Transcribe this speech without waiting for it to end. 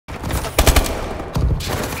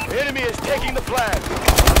Enemy is taking the flag.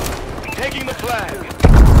 Taking the flag.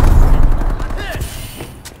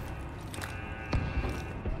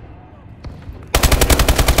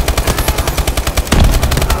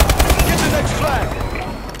 Get the next flag.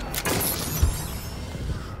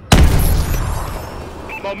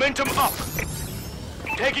 Momentum up.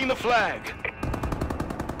 Taking the flag.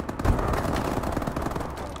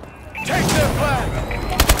 Take their flag.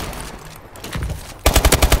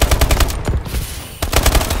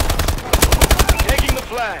 Taking the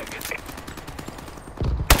flag.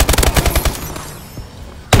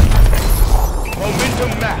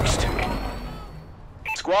 Momentum maxed.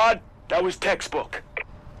 Squad, that was textbook.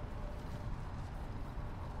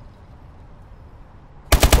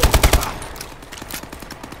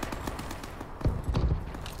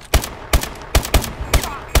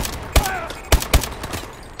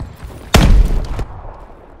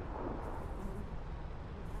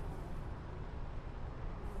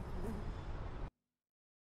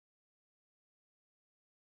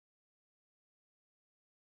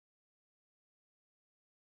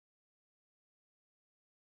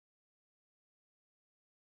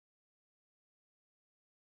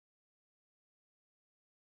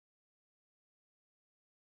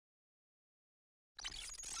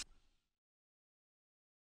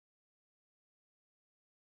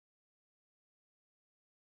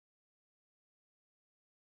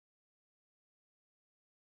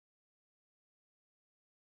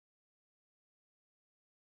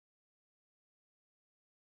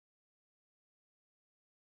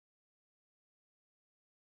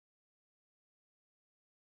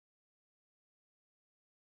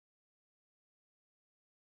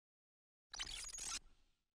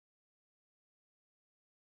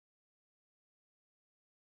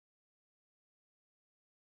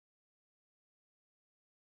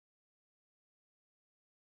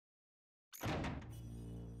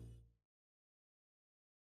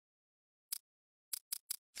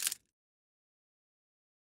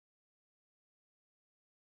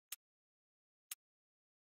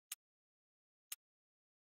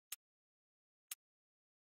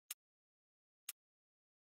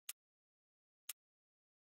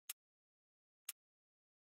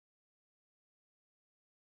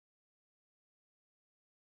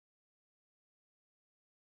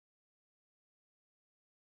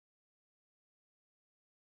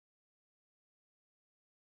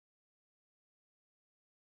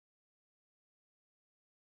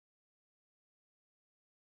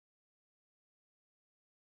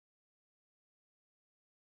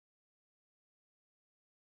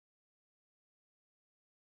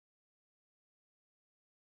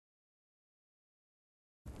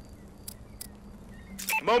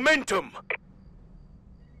 Momentum!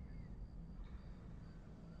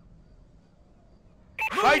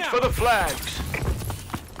 Fight for the flags!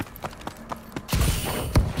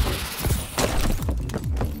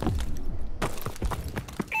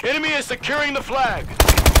 Enemy is securing the flag!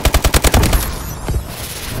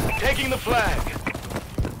 Taking the flag!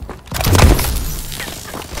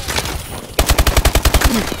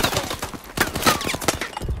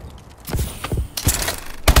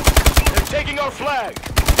 They're taking our flag!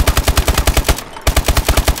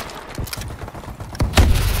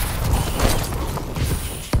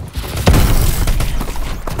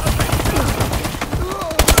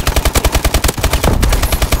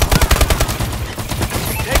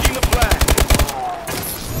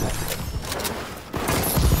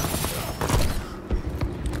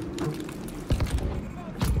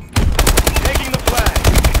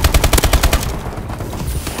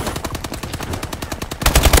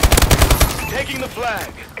 Taking the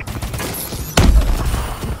flag.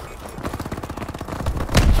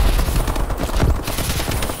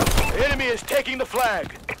 The enemy is taking the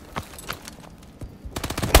flag.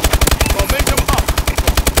 Momentum up.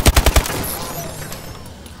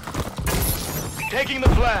 Taking the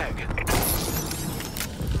flag.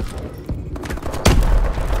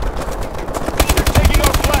 They're taking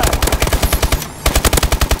our flag.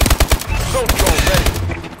 Assault drone ready.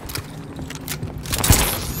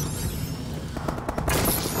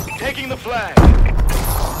 Taking the flag.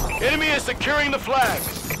 Enemy is securing the flag.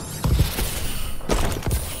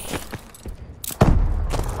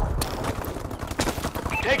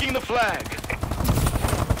 Taking the flag.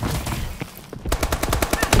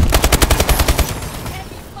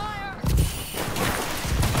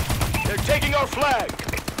 They're taking our flag.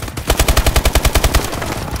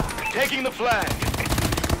 Taking the flag.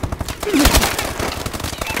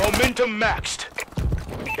 Momentum maxed.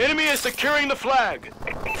 Enemy is securing the flag.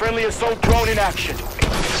 Friendly assault drone in action.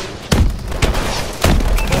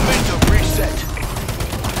 Momentum reset.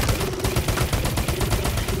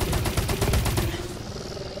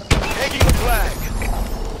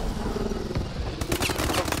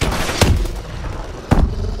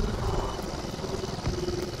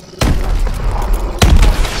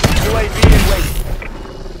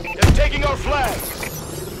 our flag.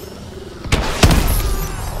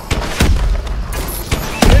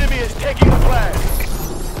 The enemy is taking the flag.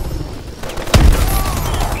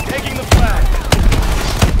 Taking the flag.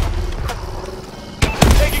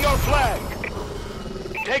 Taking our flag.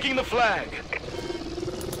 Taking the flag.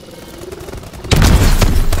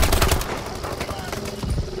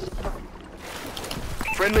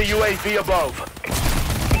 Friendly UAV above.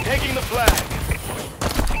 Taking the flag.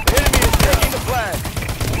 The enemy is taking the flag.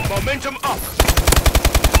 Momentum up.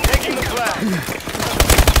 Taking the flag.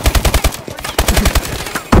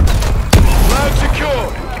 Flag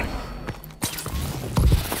secured.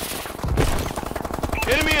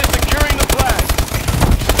 Enemy is securing the flag.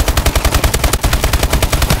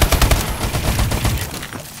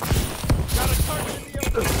 Got a target in the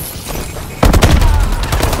open.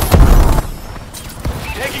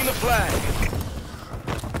 Taking the flag.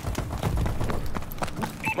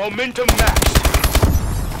 Momentum maxed.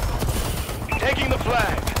 Taking the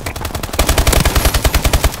flag.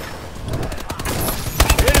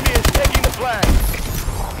 The enemy is taking the flag.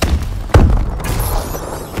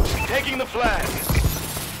 Taking the flag.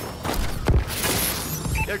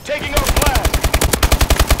 They're taking our flag.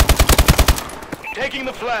 Taking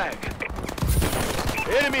the flag.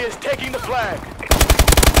 The enemy is taking the flag.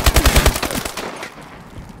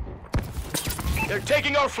 They're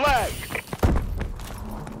taking our flag.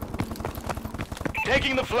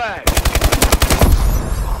 Taking the flag.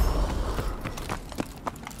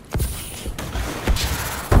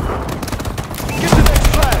 Get the next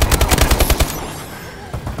flag.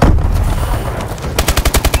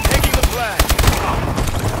 Taking the flag.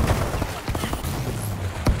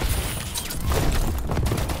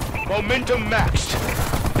 Momentum maxed.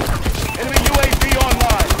 Enemy UAV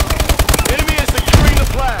online. Enemy is securing the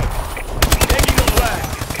flag. Taking the flag.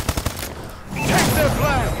 Take their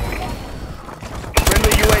flag.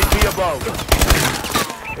 Friendly UAV above.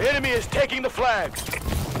 The enemy is taking the flag.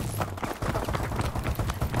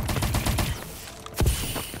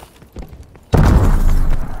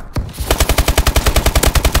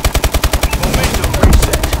 Momentum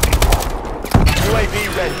reset. UAV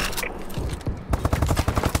ready.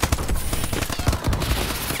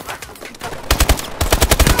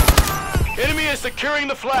 Enemy is securing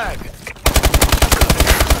the flag.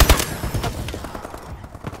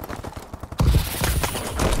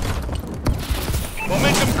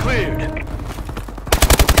 Momentum cleared.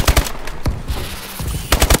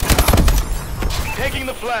 Taking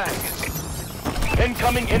the flag.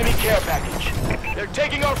 Incoming enemy care package. They're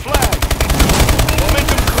taking our flag.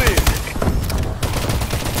 Momentum cleared.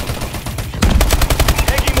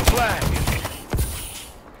 Taking the flag.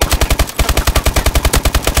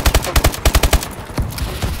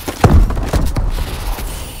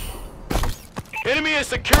 Enemy is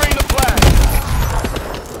securing the flag.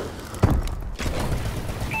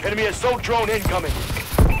 Enemy assault drone incoming.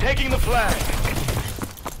 Taking the flag.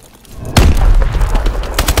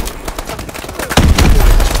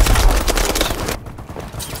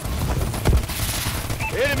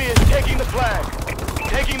 Enemy is taking the flag.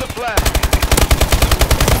 Taking the flag.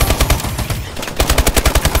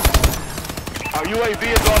 Our UAV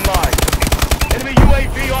is online. Enemy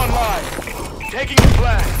UAV online. Taking the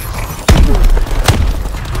flag.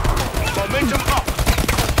 Momentum up.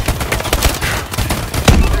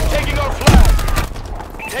 Taking our flag.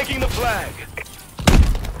 Taking the flag.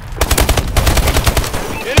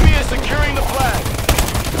 Enemy is securing the flag.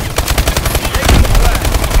 Taking the flag.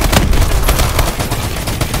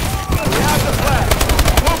 We have the flag.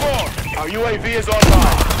 Move on. Our UAV is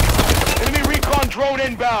online. Enemy recon drone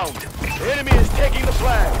inbound. The enemy is taking the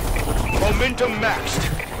flag. Momentum maxed.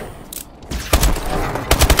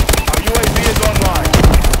 Our UAV is online.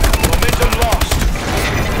 Momentum lost.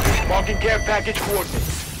 Marking care package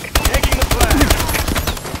coordinates. Taking the flag.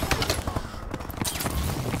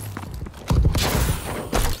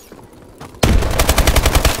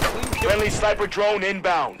 Friendly sniper drone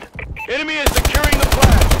inbound. Enemy is securing the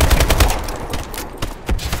flag.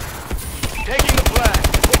 Taking the flag.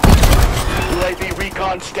 UAV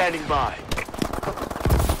recon standing by.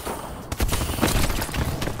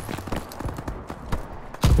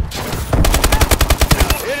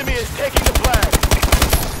 Enemy is taking the flag.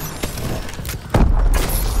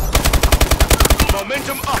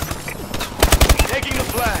 Momentum up. Taking the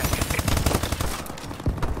flag.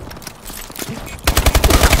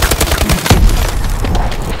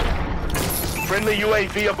 Friendly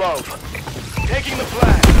UAV above. Taking the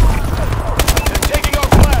flag. They're taking our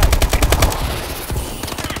flag.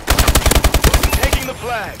 Taking the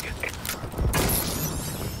flag.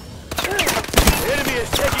 The enemy is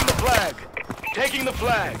taking the flag. Taking the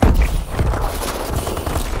flag.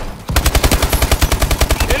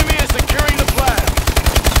 securing the flag.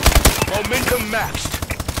 Momentum maxed.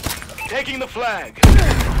 Taking the flag.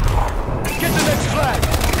 Get the next flag.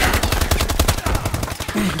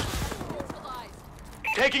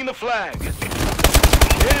 Taking the flag.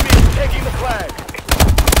 The enemy is taking the flag.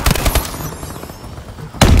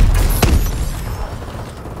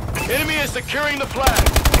 Enemy is securing the flag.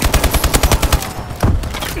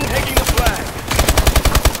 Taking the flag.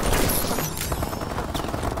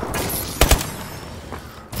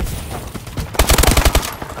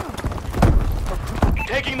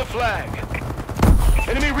 Taking the flag.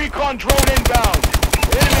 Enemy recon drone inbound.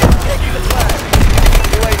 Enemy is taking the flag.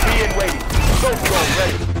 UAV in waiting. Assault drone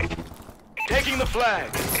ready. Taking the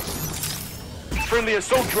flag. Friendly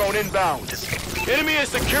assault drone inbound. Enemy is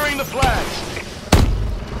securing the flag.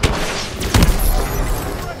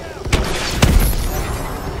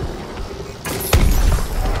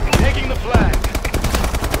 Taking the flag.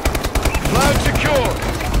 Flag secured.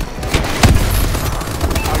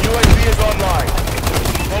 Our UAV is online.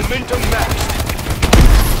 Momentum maxed.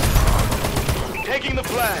 Taking the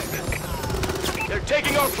flag. They're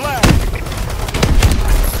taking our flag.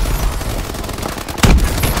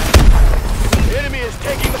 The enemy is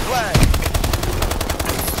taking the flag.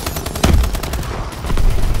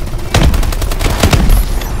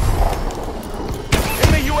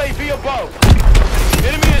 Enemy UAV above.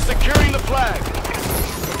 Enemy is securing the flag.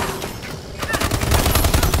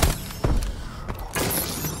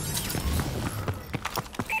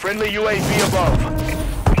 Friendly UAV above.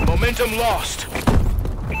 Momentum lost.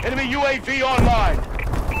 Enemy UAV online.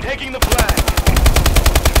 Taking the flag.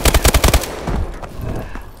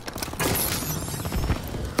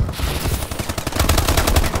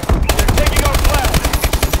 They're taking our flag.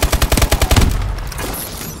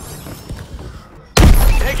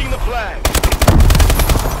 Taking the flag.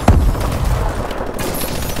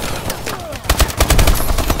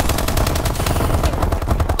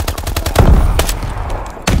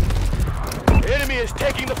 Is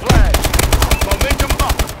taking the flag. Momentum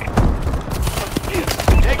up.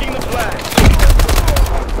 Taking the flag.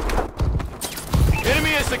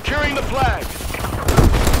 Enemy is securing the flag.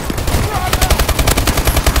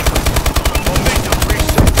 Momentum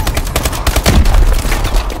reset.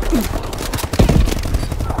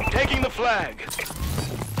 Taking the flag.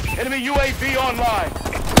 Enemy UAV online.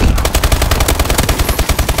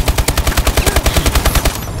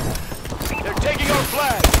 They're taking our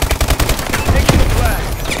flag. Taking the flag.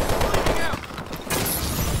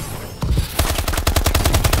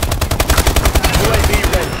 UAV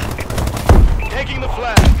ready. Taking the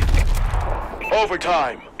flag.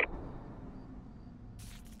 Overtime.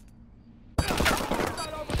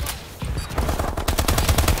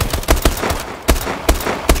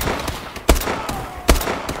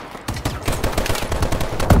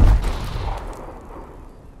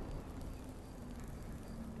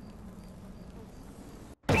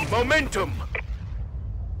 Momentum.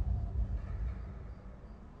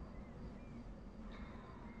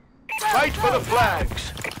 Fight for the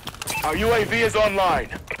flags. Our UAV is online.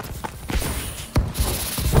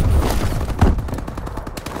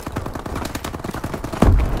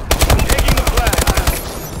 Taking the flag.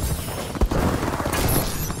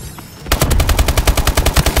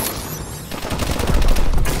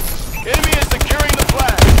 Enemy is securing the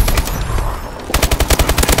flag.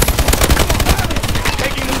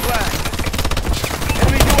 Taking the flag.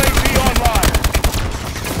 Enemy UAV online.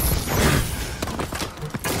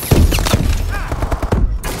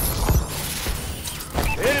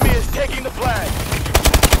 Taking the flag.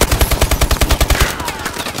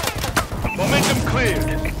 Momentum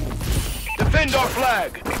cleared. Defend our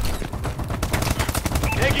flag.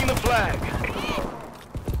 Taking the flag.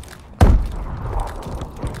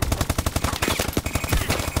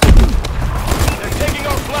 They're taking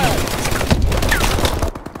our flag.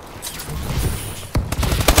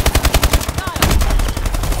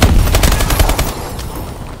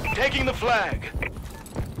 Taking the flag.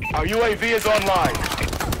 Our UAV is online.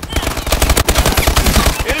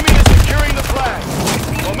 Enemy is securing the flag.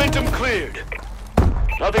 Momentum cleared.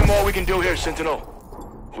 Nothing more we can do here, Sentinel.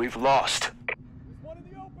 We've lost.